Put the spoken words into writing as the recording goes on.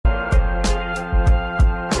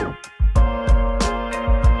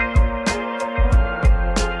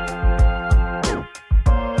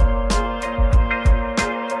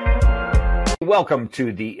welcome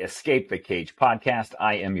to the Escape the Cage podcast.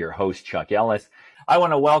 I am your host, Chuck Ellis. I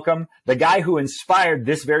want to welcome the guy who inspired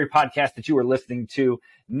this very podcast that you were listening to,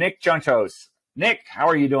 Nick Chontos. Nick, how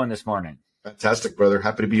are you doing this morning? Fantastic, brother.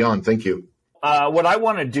 Happy to be on. Thank you. What I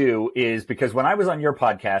want to do is, because when I was on your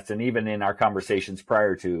podcast and even in our conversations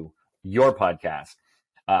prior to your podcast,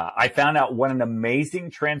 I found out what an amazing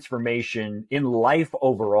transformation in life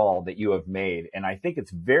overall that you have made. And I think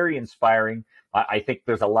it's very inspiring. I think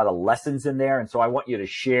there's a lot of lessons in there. And so I want you to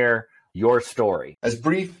share your story. As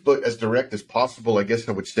brief but as direct as possible, I guess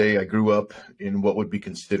I would say I grew up in what would be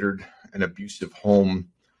considered an abusive home.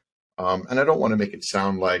 And I don't want to make it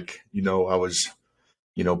sound like, I was,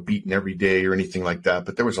 beaten every day or anything like that.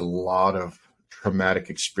 But there was a lot of traumatic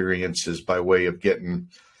experiences by way of getting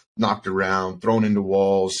knocked around, thrown into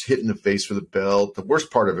walls, hit in the face with a belt. The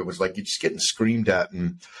worst part of it was like you just getting screamed at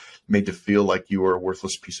and made to feel like you were a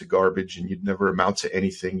worthless piece of garbage and you'd never amount to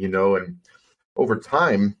anything, and over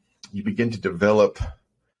time you begin to develop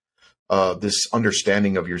this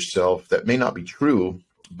understanding of yourself that may not be true,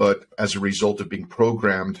 but as a result of being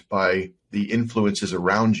programmed by the influences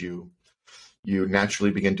around you, you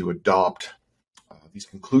naturally begin to adopt these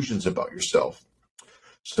conclusions about yourself.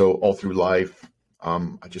 So all through life,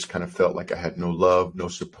 I just kind of felt like I had no love, no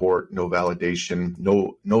support, no validation,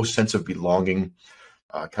 no sense of belonging.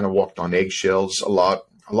 Kind of walked on eggshells a lot.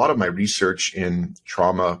 A lot of my research in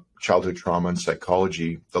trauma, childhood trauma and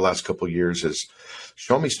psychology the last couple of years has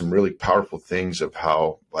shown me some really powerful things of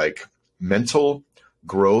how mental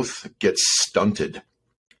growth gets stunted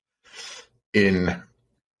in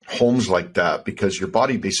homes like that, because your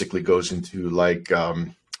body basically goes into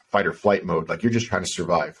fight or flight mode. Like you're just trying to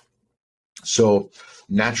survive. So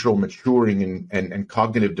natural maturing and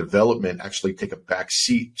cognitive development actually take a back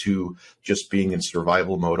seat to just being in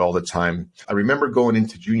survival mode all the time. I remember going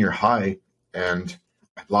into junior high and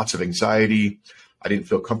lots of anxiety. I didn't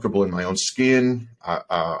feel comfortable in my own skin.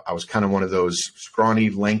 I was kind of one of those scrawny,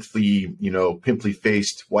 lengthy, pimply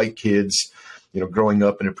faced white kids, growing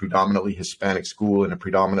up in a predominantly Hispanic school in a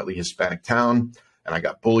predominantly Hispanic town. And I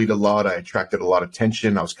got bullied a lot. I attracted a lot of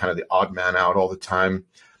attention. I was kind of the odd man out all the time.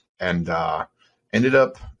 And ended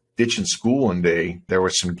up ditching school one day. There were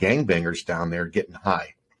some gangbangers down there getting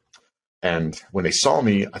high. And when they saw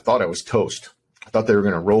me, I thought I was toast. I thought they were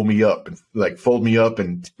going to roll me up and fold me up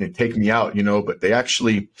and take me out, but they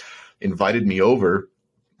actually invited me over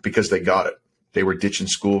because they got it. They were ditching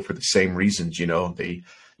school for the same reasons, They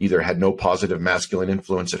either had no positive masculine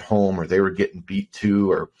influence at home, or they were getting beat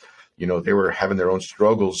too, or, they were having their own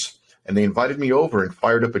struggles. And they invited me over and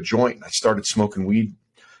fired up a joint. And I started smoking weed.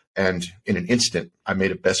 And in an instant, I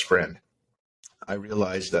made a best friend. I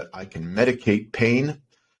realized that I can medicate pain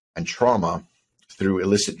and trauma through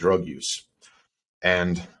illicit drug use.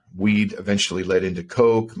 And weed eventually led into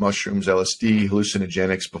coke, mushrooms, LSD,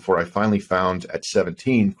 hallucinogenics, before I finally found at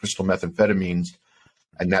 17 crystal methamphetamines,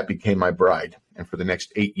 and that became my bride. And for the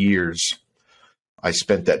next 8 years, I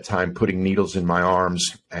spent that time putting needles in my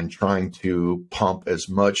arms and trying to pump as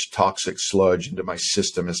much toxic sludge into my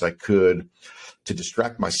system as I could to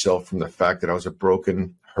distract myself from the fact that I was a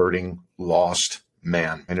broken, hurting, lost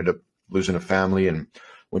man. I ended up losing a family and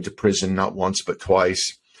went to prison not once, but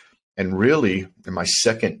twice. And really, in my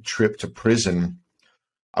second trip to prison,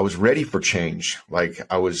 I was ready for change.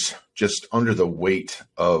 I was just under the weight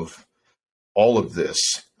of all of this.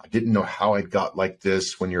 I didn't know how I got like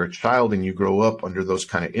this. When you're a child and you grow up under those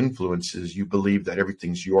kind of influences, you believe that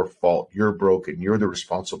everything's your fault. You're broken. You're the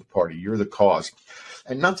responsible party. You're the cause.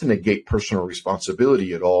 And not to negate personal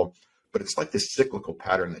responsibility at all, but it's like this cyclical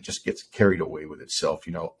pattern that just gets carried away with itself.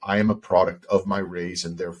 I am a product of my race,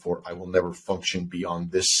 and therefore I will never function beyond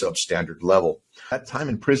this substandard level. That time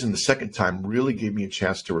in prison, the second time, really gave me a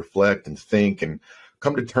chance to reflect and think and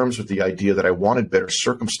come to terms with the idea that I wanted better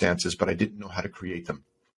circumstances, but I didn't know how to create them.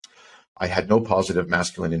 I had no positive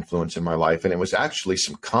masculine influence in my life, and it was actually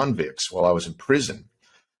some convicts while I was in prison,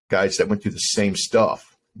 guys that went through the same stuff,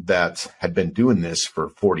 that had been doing this for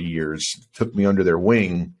 40 years, took me under their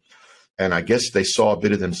wing. And I guess they saw a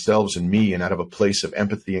bit of themselves in me, and out of a place of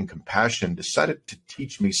empathy and compassion, decided to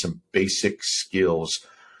teach me some basic skills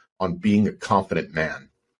on being a confident man.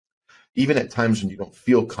 Even at times when you don't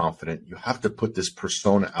feel confident, you have to put this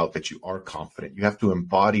persona out that you are confident. You have to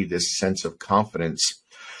embody this sense of confidence.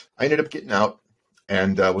 I ended up getting out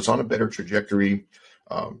and was on a better trajectory.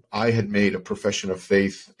 I had made a profession of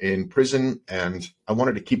faith in prison, and I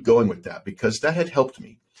wanted to keep going with that because that had helped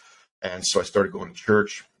me. And so I started going to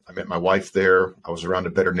church. I met my wife there. I was around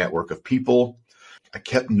a better network of people. I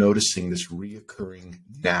kept noticing this reoccurring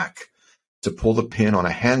knack to pull the pin on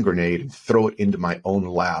a hand grenade and throw it into my own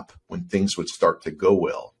lap when things would start to go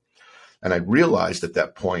well. And I realized at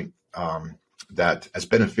that point that as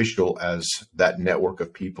beneficial as that network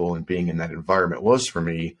of people and being in that environment was for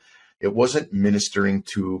me, it wasn't ministering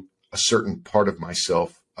to a certain part of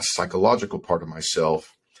myself, a psychological part of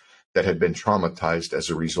myself that had been traumatized as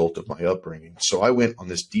a result of my upbringing. So I went on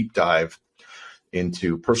this deep dive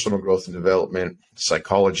into personal growth and development,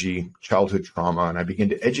 psychology, childhood trauma, and I began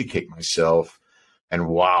to educate myself. And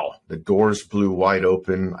wow, the doors blew wide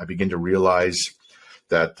open. I began to realize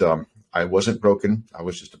that I wasn't broken. I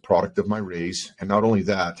was just a product of my raise. And not only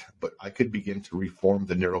that, but I could begin to reform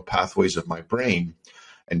the neural pathways of my brain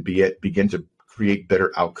and begin to create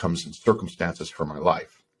better outcomes and circumstances for my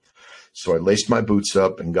life. So I laced my boots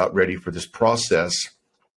up and got ready for this process.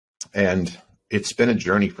 And it's been a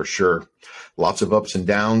journey for sure. Lots of ups and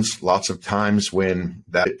downs, lots of times when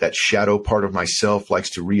that shadow part of myself likes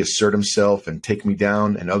to reassert himself and take me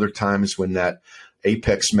down, and other times when that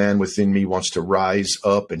apex man within me wants to rise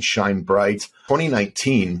up and shine bright.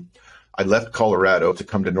 2019, I left Colorado to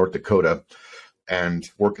come to North Dakota and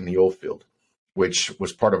work in the oil field, which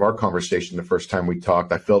was part of our conversation the first time we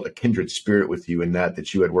talked. I felt a kindred spirit with you in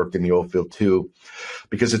that you had worked in the oil field too,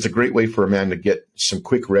 because it's a great way for a man to get some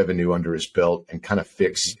quick revenue under his belt and kind of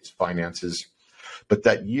fix his finances. But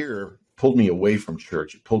that year pulled me away from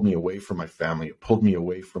church. It pulled me away from my family. It pulled me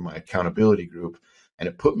away from my accountability group. And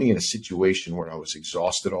it put me in a situation where I was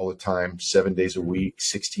exhausted all the time, 7 days a week,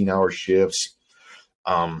 16-hour shifts.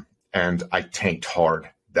 And I tanked hard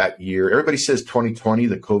that year. Everybody says 2020,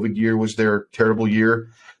 the COVID year, was their terrible year.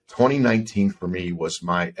 2019 for me was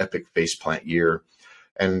my epic faceplant year.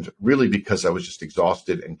 And really because I was just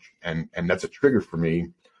exhausted and that's a trigger for me,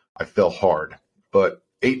 I fell hard. But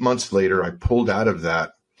 8 months later, I pulled out of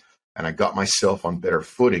that and I got myself on better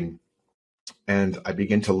footing. And I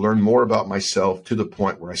began to learn more about myself to the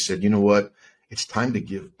point where I said, you know what, it's time to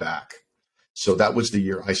give back. So that was the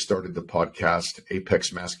year I started the podcast,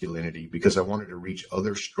 Apex Masculinity, because I wanted to reach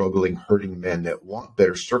other struggling, hurting men that want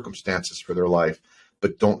better circumstances for their life,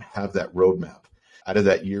 but don't have that roadmap. Out of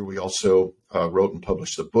that year, we also wrote and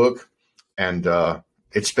published the book. And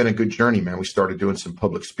it's been a good journey, man. We started doing some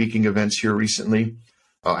public speaking events here recently.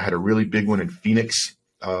 I had a really big one in Phoenix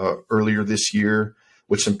earlier this year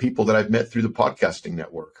with some people that I've met through the podcasting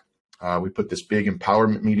network. We put this big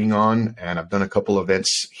empowerment meeting on, and I've done a couple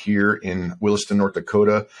events here in Williston, North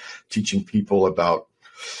Dakota, teaching people about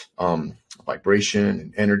vibration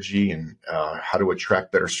and energy and how to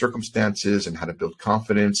attract better circumstances and how to build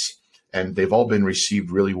confidence. And they've all been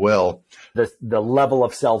received really well. The level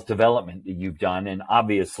of self-development that you've done, and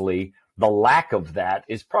obviously the lack of that,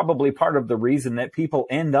 is probably part of the reason that people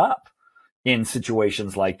end up in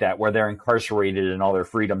situations like that, where they're incarcerated and all their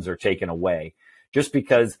freedoms are taken away, just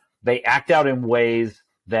because they act out in ways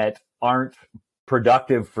that aren't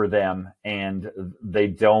productive for them, and they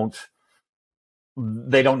don't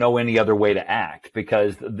know any other way to act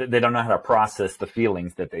because they don't know how to process the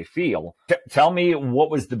feelings that they feel. Tell me, what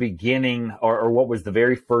was the beginning, or what was the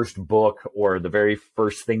very first book or the very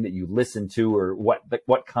first thing that you listened to, or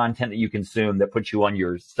what content that you consumed that put you on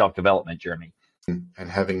your self-development journey? And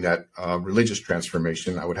having that religious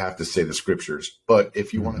transformation, I would have to say the scriptures. But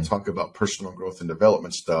if you want to talk about personal growth and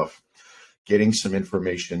development stuff, getting some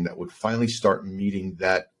information that would finally start meeting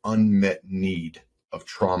that unmet need of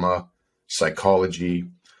trauma, psychology,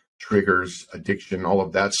 triggers, addiction, all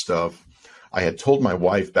of that stuff. I had told my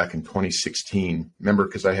wife back in 2016, remember,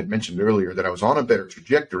 because I had mentioned earlier that I was on a better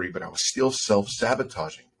trajectory, but I was still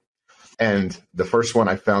self-sabotaging. And the first one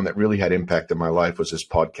I found that really had impact in my life was this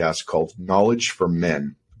podcast called Knowledge for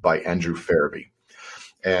Men by Andrew Farabee.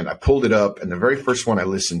 And I pulled it up, and the very first one I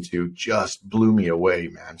listened to just blew me away,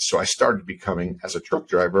 man. So I started becoming, as a truck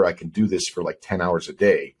driver, I can do this for like 10 hours a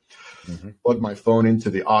day. Plug my phone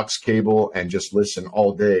into the aux cable and just listen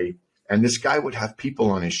all day. And this guy would have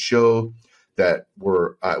people on his show that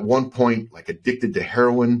were at one point like addicted to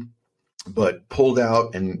heroin, but pulled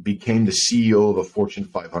out and became the CEO of a Fortune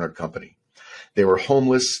 500 company. They were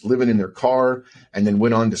homeless, living in their car, and then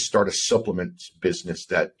went on to start a supplement business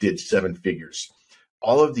that did 7 figures.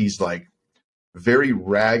 All of these like very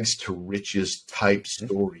rags to riches type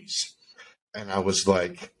stories. And I was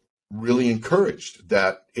like really encouraged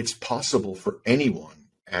that it's possible for anyone.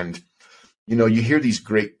 And, you know, you hear these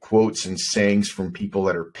great quotes and sayings from people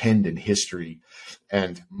that are penned in history.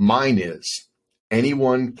 And mine is,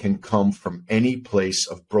 anyone can come from any place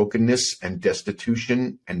of brokenness and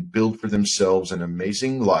destitution and build for themselves an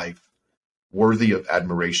amazing life worthy of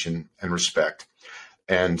admiration and respect.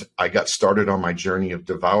 And I got started on my journey of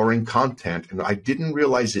devouring content, and I didn't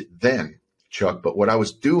realize it then, Chuck, but what I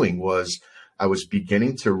was doing was I was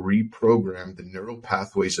beginning to reprogram the neural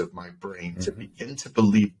pathways of my brain to begin to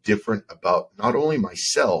believe different about not only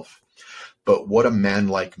myself, but what a man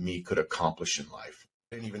like me could accomplish in life.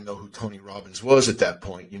 I didn't even know who Tony Robbins was at that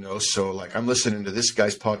point, so like I'm listening to this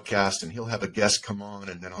guy's podcast and he'll have a guest come on,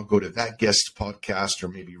 and then I'll go to that guest's podcast or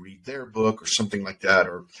maybe read their book or something like that.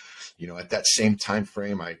 Or, at that same time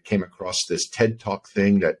frame, I came across this TED Talk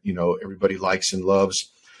thing that, everybody likes and loves.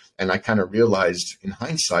 And I kind of realized in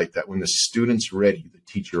hindsight that when the student's ready, the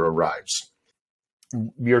teacher arrives.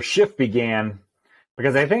 Your shift began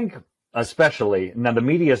because I think especially now the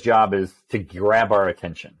media's job is to grab our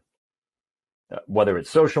attention. Whether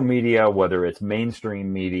it's social media, whether it's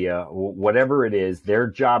mainstream media, whatever it is, their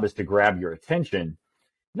job is to grab your attention,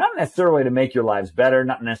 not necessarily to make your lives better,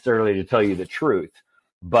 not necessarily to tell you the truth,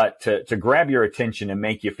 but to grab your attention and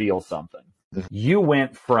make you feel something. You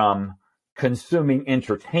went from consuming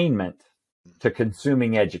entertainment to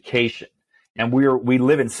consuming education. And we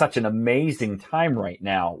live in such an amazing time right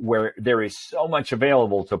now where there is so much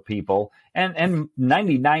available to people, and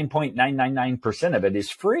 99.999% of it is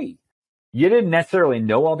free. You didn't necessarily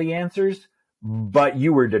know all the answers, but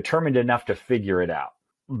you were determined enough to figure it out.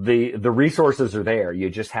 The resources are there. You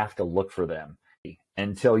just have to look for them.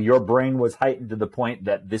 Until your brain was heightened to the point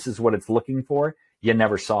that this is what it's looking for, you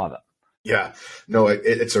never saw them. Yeah, no,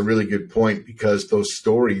 it's a really good point, because those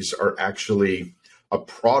stories are actually a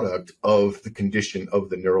product of the condition of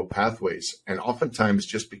the neural pathways. And oftentimes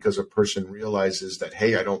just because a person realizes that,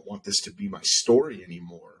 hey, I don't want this to be my story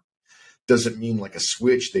anymore, doesn't mean like a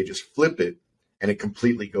switch, they just flip it and it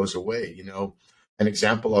completely goes away. An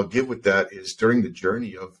example I'll give with that is during the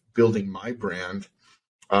journey of building my brand,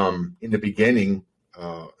 in the beginning,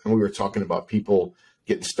 and we were talking about people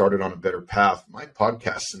getting started on a better path. My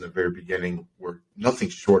podcasts in the very beginning were nothing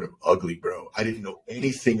short of ugly, bro. I didn't know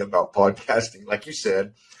anything about podcasting. Like you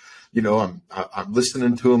said, I'm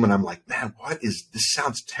listening to them and I'm like, man, this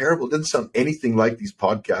sounds terrible. It doesn't sound anything like these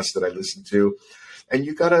podcasts that I listen to. And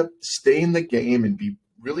you got to stay in the game and be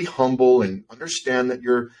really humble and understand that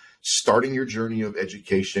you're starting your journey of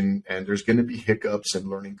education and there's going to be hiccups and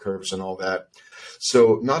learning curves and all that.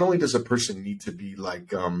 So not only does a person need to be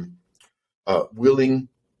like willing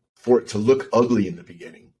for it to look ugly in the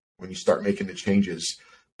beginning when you start making the changes,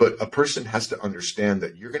 but a person has to understand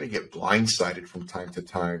that you're going to get blindsided from time to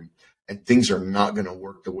time and things are not going to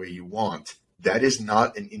work the way you want. That is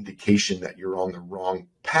not an indication that you're on the wrong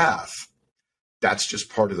path. That's just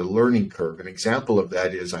part of the learning curve. An example of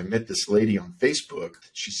that is I met this lady on Facebook.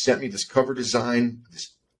 She sent me this cover design,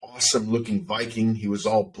 this awesome looking Viking. He was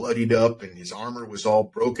all bloodied up and his armor was all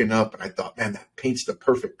broken up. And I thought, man, that paints the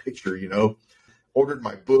perfect picture, Ordered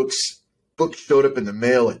my books. Book showed up in the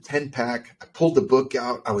mail, a 10-pack. I pulled the book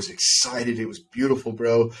out. I was excited. It was beautiful,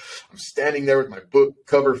 bro. I'm standing there with my book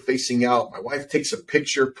cover facing out. My wife takes a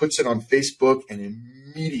picture, puts it on Facebook, and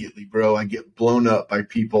immediately, bro, I get blown up by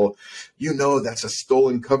people. That's a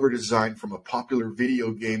stolen cover design from a popular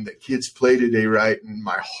video game that kids play today, right? And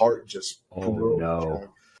my heart just broke. No.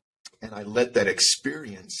 And I let that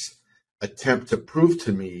experience attempt to prove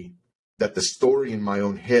to me that the story in my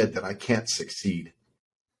own head that I can't succeed.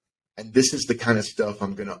 And this is the kind of stuff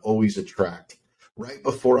I'm going to always attract. Right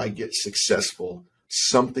before I get successful,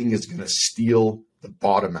 something is going to steal the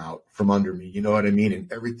bottom out from under me. You know what I mean?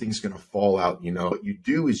 And everything's going to fall out. What you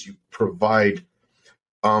do is you provide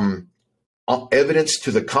evidence to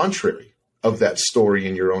the contrary of that story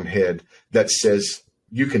in your own head that says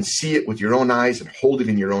you can see it with your own eyes and hold it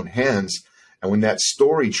in your own hands. And when that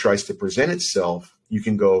story tries to present itself, you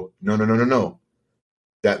can go, no.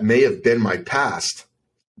 That may have been my past.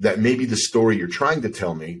 That may be the story you're trying to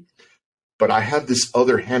tell me, but I have this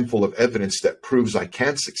other handful of evidence that proves I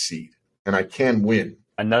can succeed and I can win.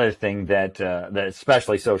 Another thing that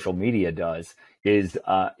especially social media does is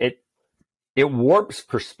it warps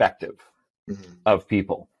perspective of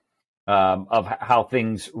people, of how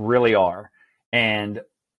things really are. And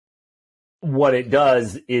what it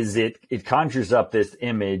does is it conjures up this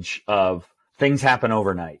image of things happen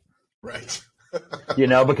overnight. Right.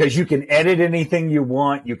 Because you can edit anything you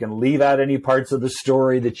want. You can leave out any parts of the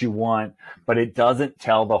story that you want, but it doesn't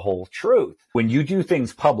tell the whole truth. When you do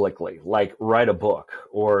things publicly, like write a book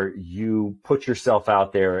or you put yourself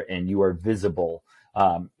out there and you are visible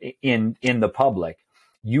in the public,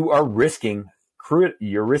 you are risking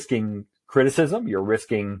criticism, you're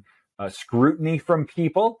risking scrutiny from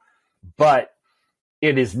people, but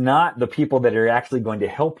it is not the people that are actually going to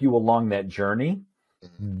help you along that journey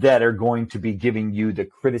that are going to be giving you the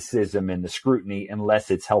criticism and the scrutiny unless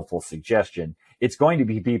it's helpful suggestion. It's going to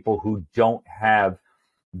be people who don't have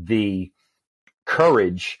the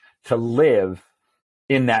courage to live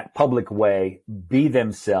in that public way, be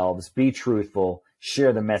themselves, be truthful,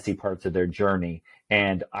 share the messy parts of their journey.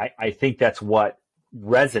 And I think that's what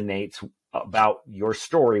resonates about your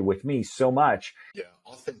story with me so much. Yeah,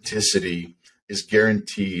 authenticity is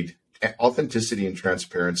guaranteed. Authenticity and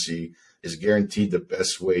transparency is guaranteed the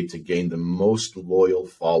best way to gain the most loyal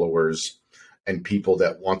followers and people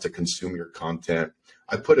that want to consume your content.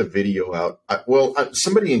 I put a video out.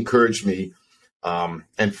 Somebody encouraged me, and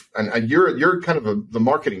you're kind of the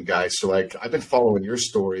marketing guy. So like I've been following your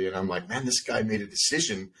story, and I'm like, man, this guy made a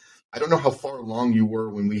decision. I don't know how far along you were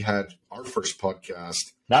when we had our first podcast.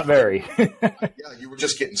 Not very. Yeah, you were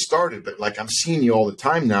just getting started, but like I'm seeing you all the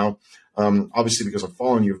time now. Obviously because I'm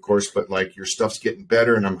following you, of course, but like your stuff's getting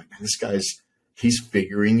better, and I'm like, man, this he's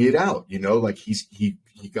figuring it out. You know, like he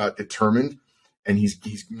got determined, and he's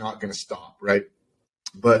not going to stop, right?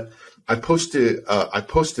 But I post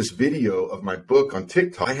this video of my book on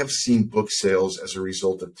TikTok. I have seen book sales as a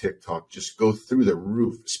result of TikTok just go through the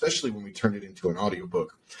roof, especially when we turn it into an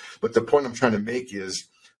audiobook. But the point I'm trying to make is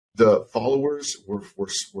the followers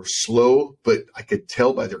were slow, but I could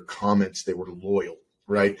tell by their comments they were loyal,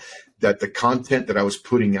 right? That the content that I was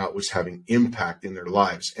putting out was having impact in their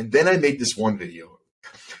lives. And then I made this one video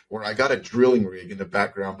where I got a drilling rig in the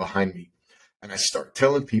background behind me. And I start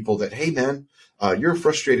telling people that, hey, man, you're a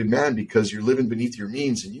frustrated man because you're living beneath your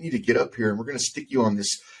means, and you need to get up here, and we're going to stick you on this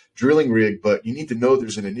drilling rig, but you need to know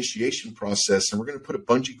there's an initiation process, and we're going to put a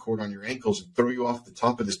bungee cord on your ankles and throw you off the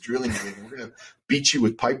top of this drilling rig, and we're going to beat you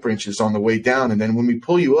with pipe wrenches on the way down. And then when we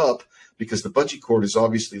pull you up, because the bungee cord is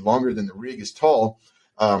obviously longer than the rig is tall,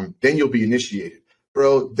 then you'll be initiated.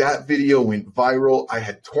 Bro, that video went viral. I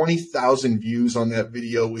had 20,000 views on that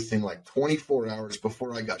video within like 24 hours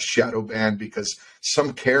before I got shadow banned because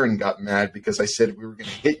some Karen got mad because I said we were going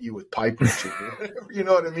to hit you with pipe wrenches. You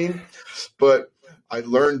know what I mean? But I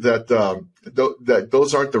learned that that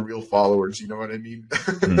those aren't the real followers. You know what I mean?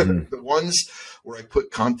 Mm-hmm. The ones where I put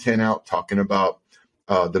content out talking about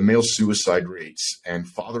the male suicide rates and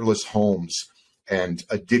fatherless homes and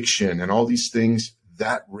addiction and all these things,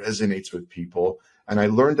 that resonates with people. And I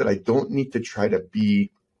learned that I don't need to try to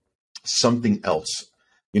be something else.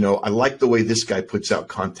 You know, I like the way this guy puts out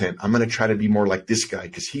content. I'm going to try to be more like this guy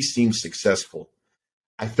because he seems successful.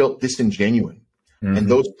 I felt disingenuous. Mm-hmm. And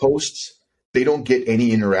those posts, they don't get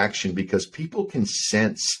any interaction because people can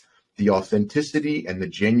sense the authenticity and the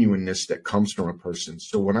genuineness that comes from a person.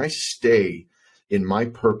 So when I stay in my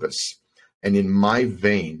purpose and in my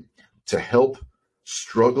vein to help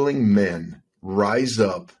struggling men rise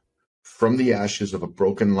up from the ashes of a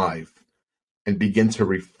broken life and begin to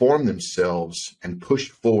reform themselves and push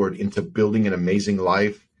forward into building an amazing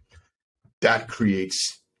life, that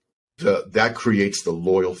creates the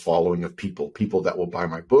loyal following of people that will buy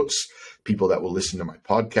my books, people that will listen to my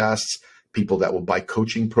podcasts, people that will buy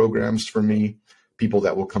coaching programs from me, people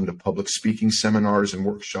that will come to public speaking seminars and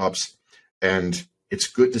workshops. And it's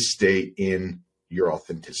good to stay in your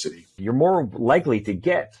authenticity. You're more likely to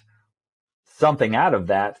get something out of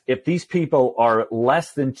that if these people are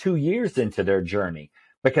less than 2 years into their journey,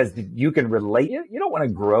 because you can relate. You don't want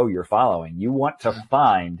to grow your following. You want to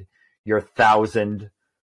find your 1,000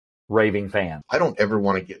 raving fans. I don't ever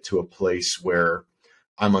want to get to a place where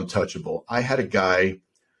I'm untouchable. I had a guy,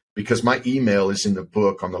 because my email is in the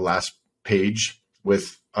book on the last page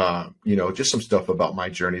with, just some stuff about my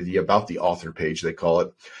journey, about the author page, they call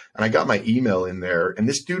it. And I got my email in there, and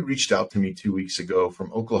this dude reached out to me 2 weeks ago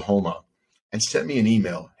from Oklahoma and sent me an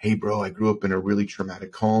email. Hey, bro, I grew up in a really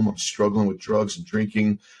traumatic home. I'm struggling with drugs and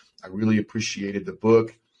drinking. I really appreciated the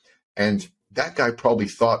book. And that guy probably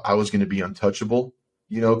thought I was going to be untouchable,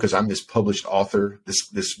 because I'm this published author,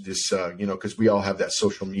 because we all have that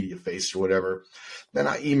social media face or whatever. Then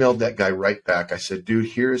I emailed that guy right back. I said, dude,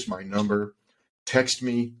 here's my number. Text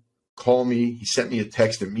me, call me. He sent me a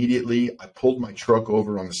text immediately. I pulled my truck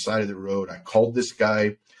over on the side of the road. I called this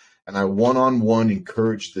guy. And I one-on-one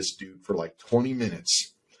encouraged this dude for like 20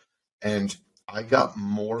 minutes. And I got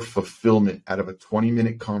more fulfillment out of a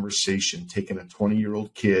 20-minute conversation, taking a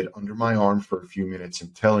 20-year-old kid under my arm for a few minutes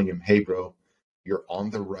and telling him, hey, bro, you're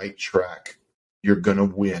on the right track. You're going to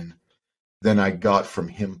win, than I got from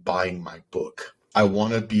him buying my book. I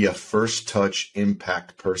want to be a first touch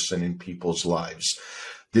impact person in people's lives.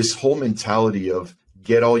 This whole mentality of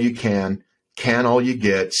get all you can all you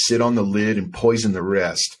get, sit on the lid and poison the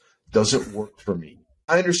rest doesn't work for me.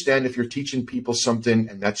 I understand if you're teaching people something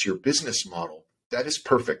and that's your business model, that is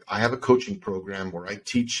perfect. I have a coaching program where I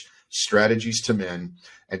teach strategies to men.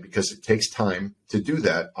 And because it takes time to do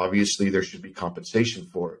that, obviously there should be compensation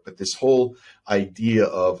for it. But this whole idea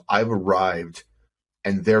of I've arrived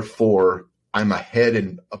and therefore I'm ahead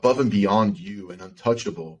and above and beyond you and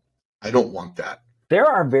untouchable. I don't want that. There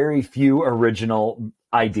are very few original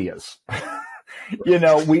ideas.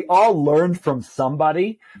 We all learned from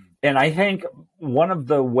somebody. And I think one of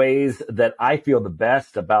the ways that I feel the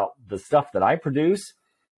best about the stuff that I produce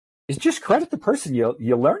is just credit the person you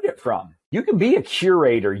learned it from. You can be a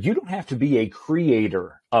curator. You don't have to be a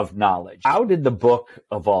creator of knowledge. How did the book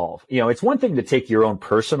evolve? It's one thing to take your own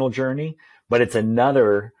personal journey, but it's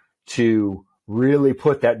another to really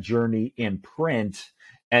put that journey in print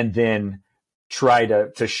and then try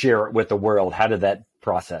to share it with the world. How did that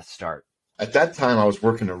process start? At that time, I was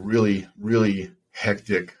working a really, really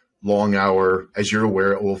hectic, long hour. As you're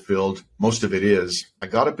aware, at Oilfield, most of it is. I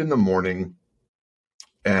got up in the morning,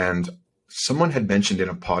 and someone had mentioned in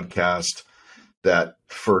a podcast that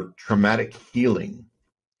for traumatic healing,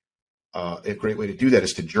 a great way to do that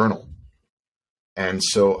is to journal. And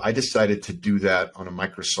so I decided to do that on a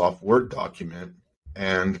Microsoft Word document.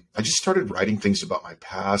 And I just started writing things about my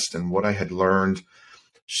past and what I had learned,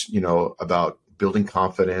 about building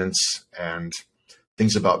confidence and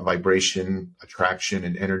things about vibration, attraction,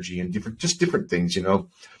 and energy, and different things,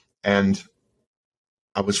 And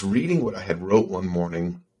I was reading what I had wrote one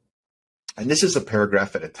morning. And this is a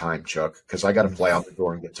paragraph at a time, Chuck, because I got to fly out the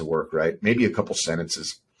door and get to work, right? Maybe a couple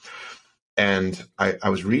sentences. And I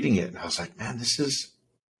was reading it and I was like, man, this is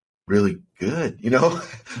really good,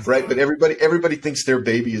 right? But everybody thinks their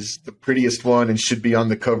baby is the prettiest one and should be on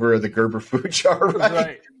the cover of the Gerber food jar,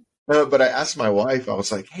 right? But I asked my wife, I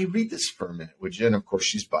was like, hey, read this for a minute, would you? And of course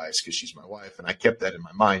she's biased because she's my wife. And I kept that in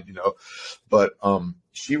my mind, but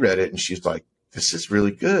she read it and she's like, this is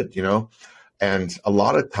really good, And a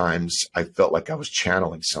lot of times I felt like I was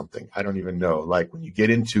channeling something. I don't even know. Like when you get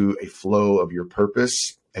into a flow of your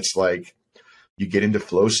purpose, it's like you get into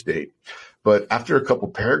flow state. But after a couple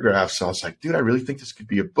paragraphs, I was like, dude, I really think this could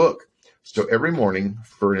be a book. So every morning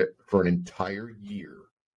for an entire year,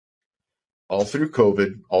 all through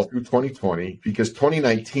COVID, all through 2020, because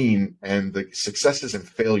 2019 and the successes and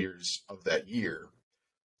failures of that year,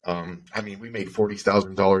 we made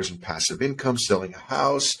 $40,000 in passive income selling a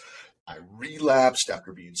house. I relapsed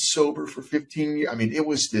after being sober for 15 years.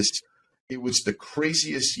 It was the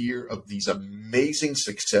craziest year of these amazing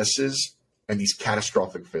successes and these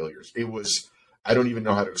catastrophic failures. I don't even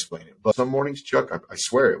know how to explain it. But some mornings, Chuck, I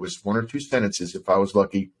swear it was one or two sentences if I was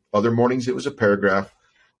lucky. Other mornings, it was a paragraph.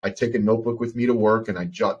 I'd take a notebook with me to work and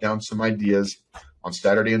I'd jot down some ideas. On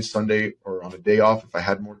Saturday and Sunday or on a day off, if I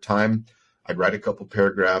had more time, I'd write a couple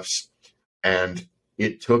paragraphs. And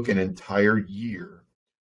it took an entire year,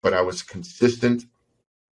 but I was consistent.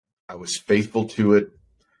 I was faithful to it.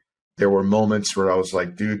 There were moments where I was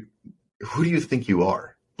like, dude, who do you think you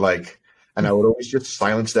are? And I would always just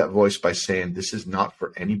silence that voice by saying, this is not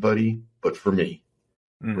for anybody, but for me.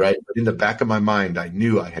 Right. But in the back of my mind, I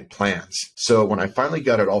knew I had plans. So when I finally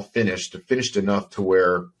got it all finished enough to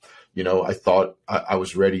where, I thought I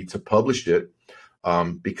was ready to publish it,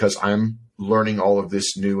 because I'm learning all of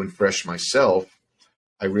this new and fresh myself.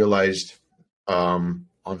 I realized,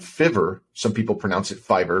 on Fiverr, some people pronounce it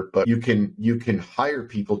Fiverr, but you can hire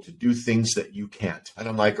people to do things that you can't. And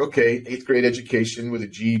I'm like, okay, 8th grade education with a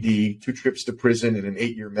GED, 2 trips to prison, and an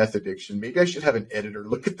 8-year meth addiction. Maybe I should have an editor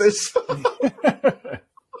look at this.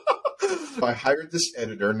 I hired this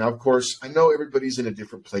editor. Now, of course, I know everybody's in a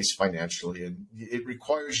different place financially, and it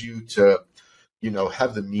requires you to,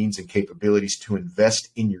 have the means and capabilities to invest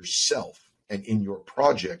in yourself and in your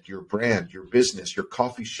project, your brand, your business, your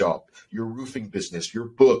coffee shop, your roofing business, your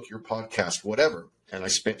book, your podcast, whatever. And I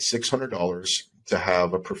spent $600 to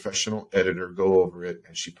have a professional editor go over it.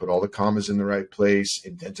 And she put all the commas in the right place,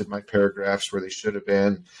 indented my paragraphs where they should have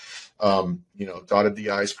been, dotted the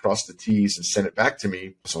I's, crossed the T's, and sent it back to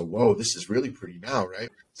me. So, whoa, this is really pretty now, right?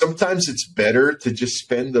 Sometimes it's better to just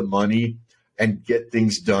spend the money and get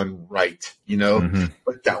things done right,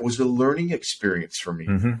 But that was a learning experience for me.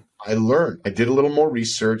 I learned. I did a little more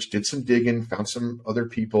research, did some digging, found some other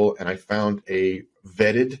people, and I found a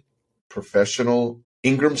vetted professional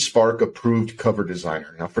Ingram Spark approved cover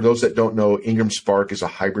designer. Now, for those that don't know, Ingram Spark is a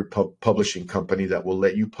hybrid publishing company that will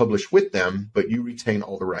let you publish with them, but you retain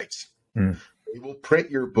all the rights. They will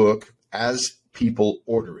print your book as people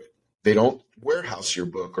order it. They don't warehouse your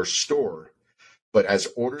book or store, but as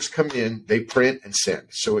orders come in, they print and send.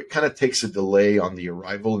 So it kind of takes a delay on the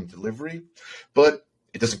arrival and delivery, but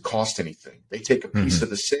it doesn't cost anything. They take a piece of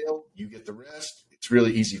the sale, you get the rest. It's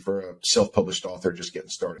really easy for a self-published author just getting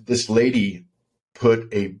started. This lady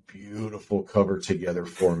put a beautiful cover together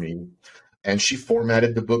for me, and she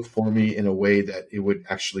formatted the book for me in a way that it would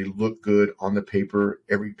actually look good on the paper.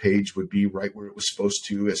 Every page would be right where it was supposed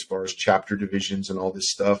to as far as chapter divisions and all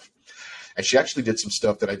this stuff. And she actually did some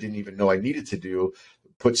stuff that I didn't even know I needed to do,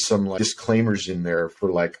 put some like disclaimers in there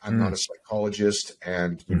for like, I'm not a psychologist,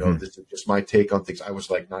 and you know, this is just my take on things. I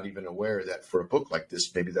was like not even aware that for a book like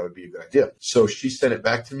this, maybe that would be a good idea. So she sent it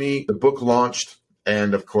back to me. The book launched,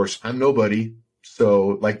 and of course I'm nobody.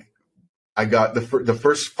 So like I got the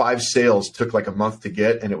first 5 sales took like a month to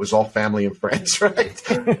get, and it was all family and friends, right?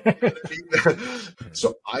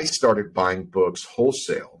 So I started buying books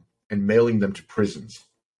wholesale and mailing them to prisons.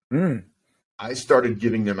 I started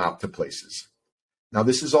giving them out to places. Now,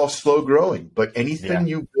 this is all slow growing, but anything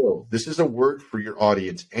you build, this is a word for your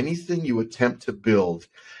audience. Anything you attempt to build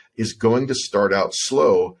is going to start out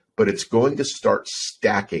slow, but it's going to start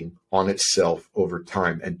stacking on itself over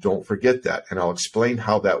time. And don't forget that. And I'll explain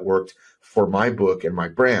how that worked for my book and my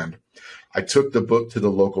brand. I took the book to the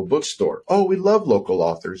local bookstore. Oh, we love local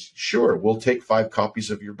authors. Sure, we'll take 5 copies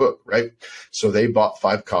of your book, right? So they bought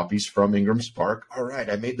 5 copies from Ingram Spark. All right,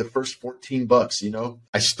 I made the first $14, you know.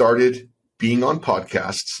 I started being on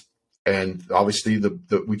podcasts, and obviously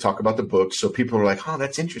we talk about the book. So people are like, oh,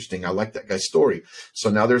 that's interesting. I like that guy's story. So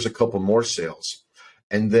now there's a couple more sales.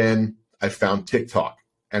 And then I found TikTok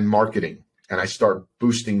and marketing, and I start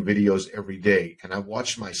boosting videos every day. And I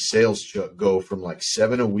watched my sales go from like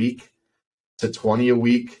 7 a week to 20 a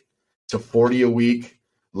week to 40 a week.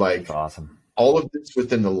 Like, that's awesome. All of this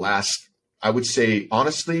within the last, I would say,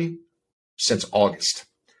 honestly, since August.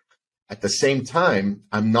 At the same time,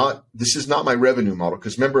 this is not my revenue model.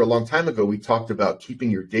 Because remember, a long time ago, we talked about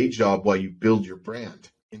keeping your day job while you build your brand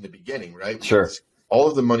in the beginning, right? Sure. All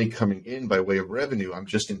of the money coming in by way of revenue, I'm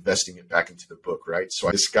just investing it back into the book, right?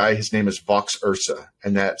 So this guy, his name is Vox Ursa,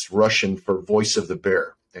 and that's Russian for voice of the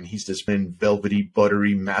bear. And he's this velvety,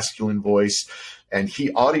 buttery, masculine voice. And he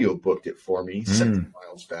audiobooked it for me several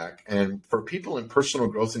miles back. And for people in personal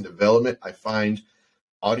growth and development, I find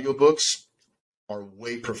audiobooks are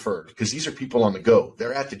way preferred, because these are people on the go.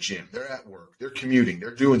 They're at the gym, they're at work, they're commuting,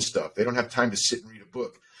 they're doing stuff. They don't have time to sit and read a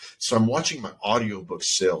book. So I'm watching my audiobook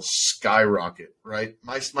sales skyrocket, right?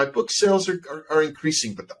 My book sales are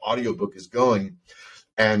increasing, but the audiobook is going.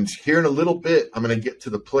 And here in a little bit, I'm going to get to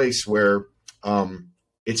the place where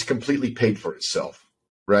it's completely paid for itself,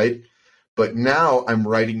 right? But now I'm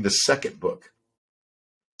writing the second book,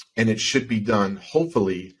 and it should be done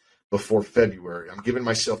hopefully before February. I'm giving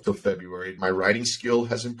myself till February. My writing skill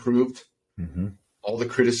has improved. All the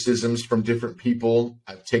criticisms from different people,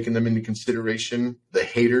 I've taken them into consideration. The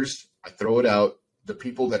haters, I throw it out. The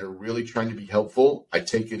people that are really trying to be helpful, I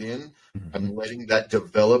take it in. I'm letting that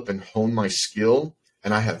develop and hone my skill.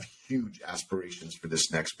 And I have huge aspirations for this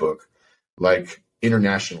next book, like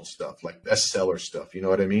international stuff, like bestseller stuff. You know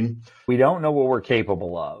what I mean? We don't know what we're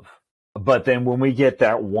capable of, but then when we get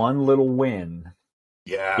that one little win,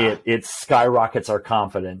 it skyrockets our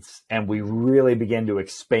confidence, and we really begin to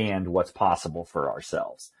expand what's possible for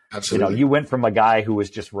ourselves. Absolutely. You know, you went from a guy who was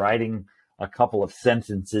just writing a couple of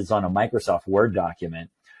sentences on a Microsoft Word document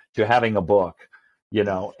to having a book, you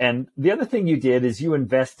know. And the other thing you did is you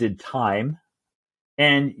invested time,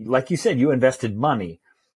 and like you said, you invested money.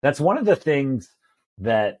 That's one of the things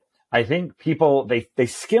that I think people, they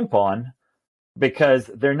skimp on, because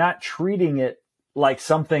they're not treating it like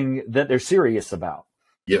something that they're serious about.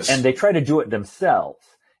 Yes. And they try to do it themselves.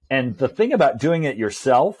 And the thing about doing it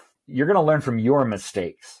yourself, you're going to learn from your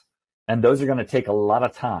mistakes. And those are going to take a lot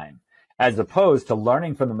of time, as opposed to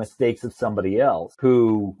learning from the mistakes of somebody else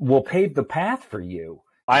who will pave the path for you.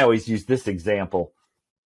 I always use this example.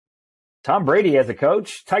 Tom Brady has a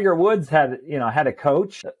coach. Tiger Woods had a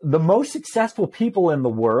coach. The most successful people in the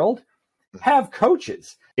world have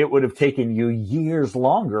coaches. It would have taken you years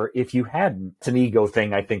longer if you hadn't. It's an ego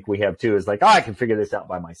thing I think we have too, is like, oh, I can figure this out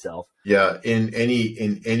by myself. Yeah, in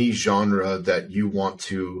any genre that you want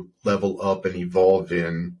to level up and evolve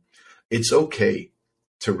in, it's okay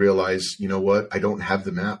to realize, you know what, I don't have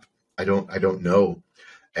the map. I don't know.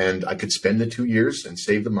 And I could spend the 2 years and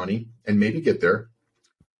save the money and maybe get there.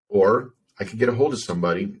 Or I could get a hold of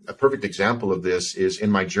somebody. A perfect example of this is in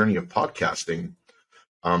my journey of podcasting.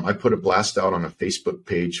 I put a blast out on a Facebook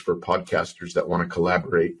page for podcasters that want to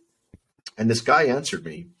collaborate. And this guy answered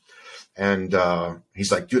me, and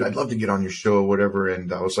he's like, dude, I'd love to get on your show or whatever.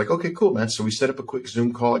 And I was like, okay, cool, man. So we set up a quick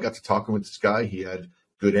Zoom call. I got to talking with this guy. He had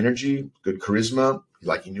good energy, good charisma.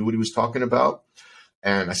 Like, he knew what he was talking about.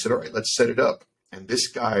 And I said, all right, let's set it up. And this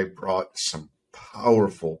guy brought some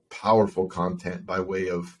powerful, powerful content by way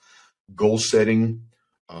of goal setting,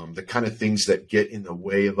 the kind of things that get in the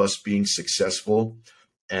way of us being successful.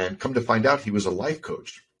 And come to find out, he was a life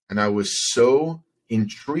coach. And I was so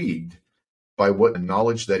intrigued by what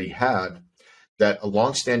knowledge that he had, that a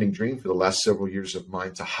longstanding dream for the last several years of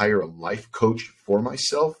mine to hire a life coach for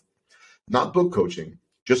myself not book coaching,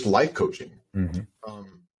 just life coaching,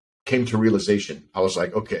 came to realization. I was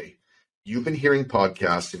like, okay, you've been hearing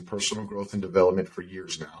podcasts in personal growth and development for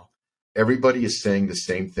years now. Everybody is saying the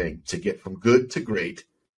same thing. To get from good to great,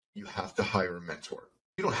 you have to hire a mentor.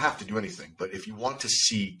 You don't have to do anything, but if you want to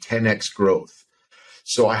see 10x growth.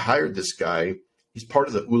 So I hired this guy. He's part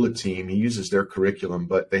of the ULA team. He uses their curriculum,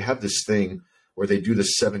 but they have this thing where they do the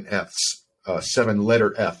 7 F's,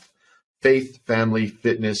 7-letter F: faith, family,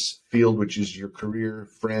 fitness, field, which is your career,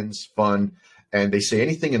 friends, fun. And they say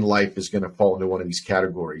anything in life is going to fall into one of these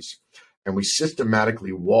categories. And we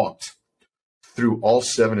systematically walked through all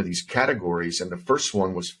 7 of these categories. And the first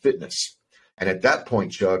one was fitness. And at that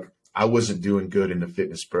point, Chuck, I wasn't doing good in the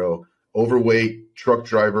fitness, bro. Overweight, truck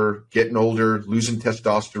driver, getting older, losing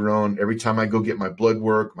testosterone. Every time I go get my blood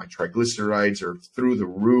work, my triglycerides are through the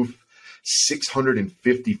roof.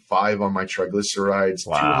 655 on my triglycerides,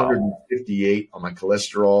 wow. 258 on my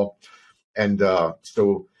cholesterol. And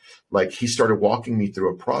so like he started walking me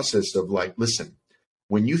through a process of like, listen,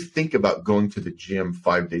 when you think about going to the gym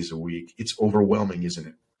 5 days a week, it's overwhelming, isn't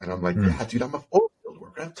it? And I'm like, yeah, dude, I'm a field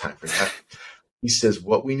worker. I don't have time for that. He says,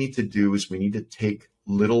 what we need to do is we need to take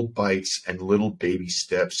little bites and little baby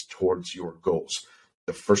steps towards your goals.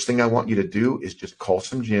 The first thing I want you to do is just call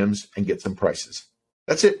some gyms and get some prices.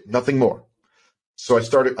 That's it. Nothing more. So I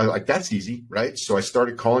started like, that's easy, right? So I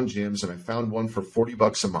started calling gyms and I found one for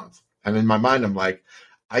 $40 a month. And in my mind, I'm like,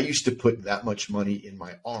 I used to put that much money in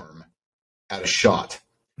my arm at a shot.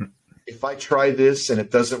 If I try this and it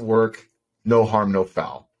doesn't work, no harm, no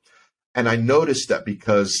foul. And I noticed that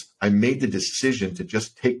because I made the decision to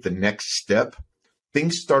just take the next step,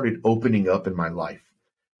 things started opening up in my life.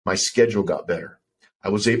 My schedule got better. I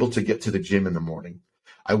was able to get to the gym in the morning.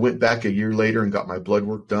 I went back a year later and got my blood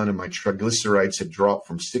work done, and my triglycerides had dropped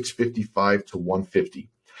from 655 to 150.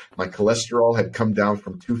 My cholesterol had come down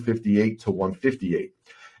from 258 to 158.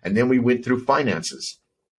 And then we went through finances.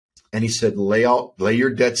 And he said, lay your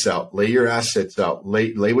debts out, lay your assets out,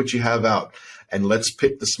 lay what you have out, and let's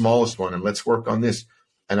pick the smallest one and let's work on this.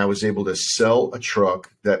 And I was able to sell a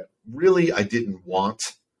truck that really I didn't want,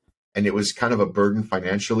 and it was kind of a burden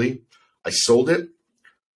financially. I sold it,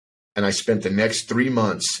 and I spent the next 3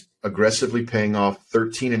 months aggressively paying off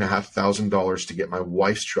 $13,500 to get my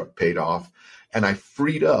wife's truck paid off. And I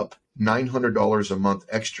freed up $900 a month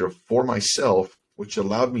extra for myself, which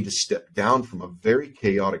allowed me to step down from a very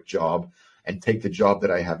chaotic job and take the job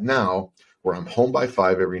that I have now, where I'm home by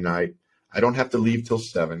 5 every night. I don't have to leave till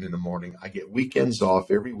 7 in the morning. I get weekends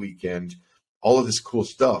off every weekend, all of this cool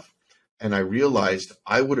stuff. And I realized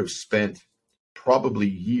I would have spent probably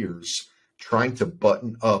years trying to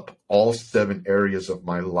button up all 7 areas of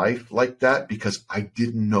my life like that because I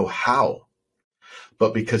didn't know how.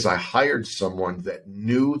 But because I hired someone that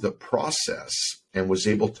knew the process and was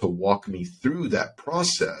able to walk me through that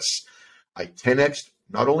process, I 10x'd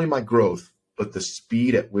not only my growth, but the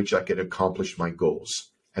speed at which I could accomplish my goals.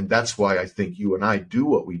 And that's why I think you and I do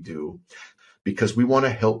what we do, because we want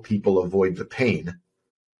to help people avoid the pain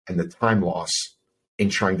and the time loss in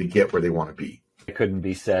trying to get where they want to be. It couldn't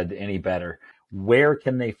be said any better. Where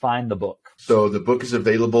can they find the book? So the book is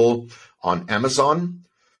available on Amazon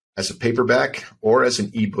as a paperback or as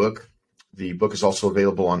an ebook. The book is also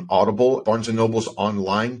available on Audible. Barnes & Noble's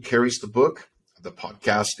online carries the book. The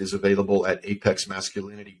podcast is available at Apex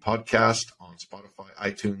Masculinity Podcast on Spotify,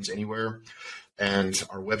 iTunes, anywhere. And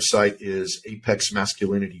our website is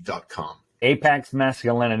apexmasculinity.com. Apex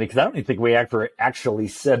Masculinity, because I don't even think we actually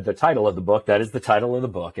said the title of the book. That is the title of the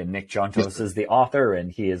book. And Nick Chontos is the author,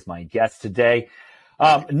 and he is my guest today.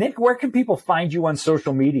 Nick, where can people find you on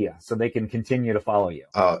social media so they can continue to follow you?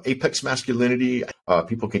 Apex Masculinity.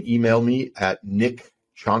 People can email me at Nick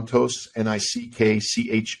Chontos, NickChontos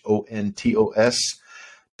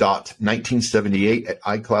 .1978 at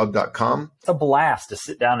iCloud.com. It's a blast to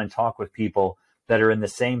sit down and talk with people that are in the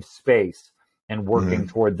same space and working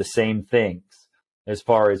toward the same things as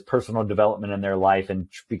far as personal development in their life and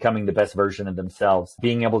becoming the best version of themselves.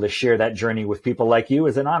 Being able to share that journey with people like you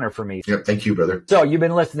is an honor for me. Yep, thank you, brother. So you've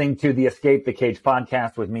been listening to the Escape the Cage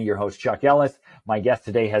podcast with me, your host, Chuck Ellis. My guest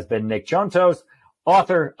today has been Nick Chontos,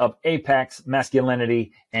 author of Apex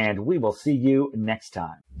Masculinity, and we will see you next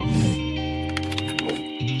time.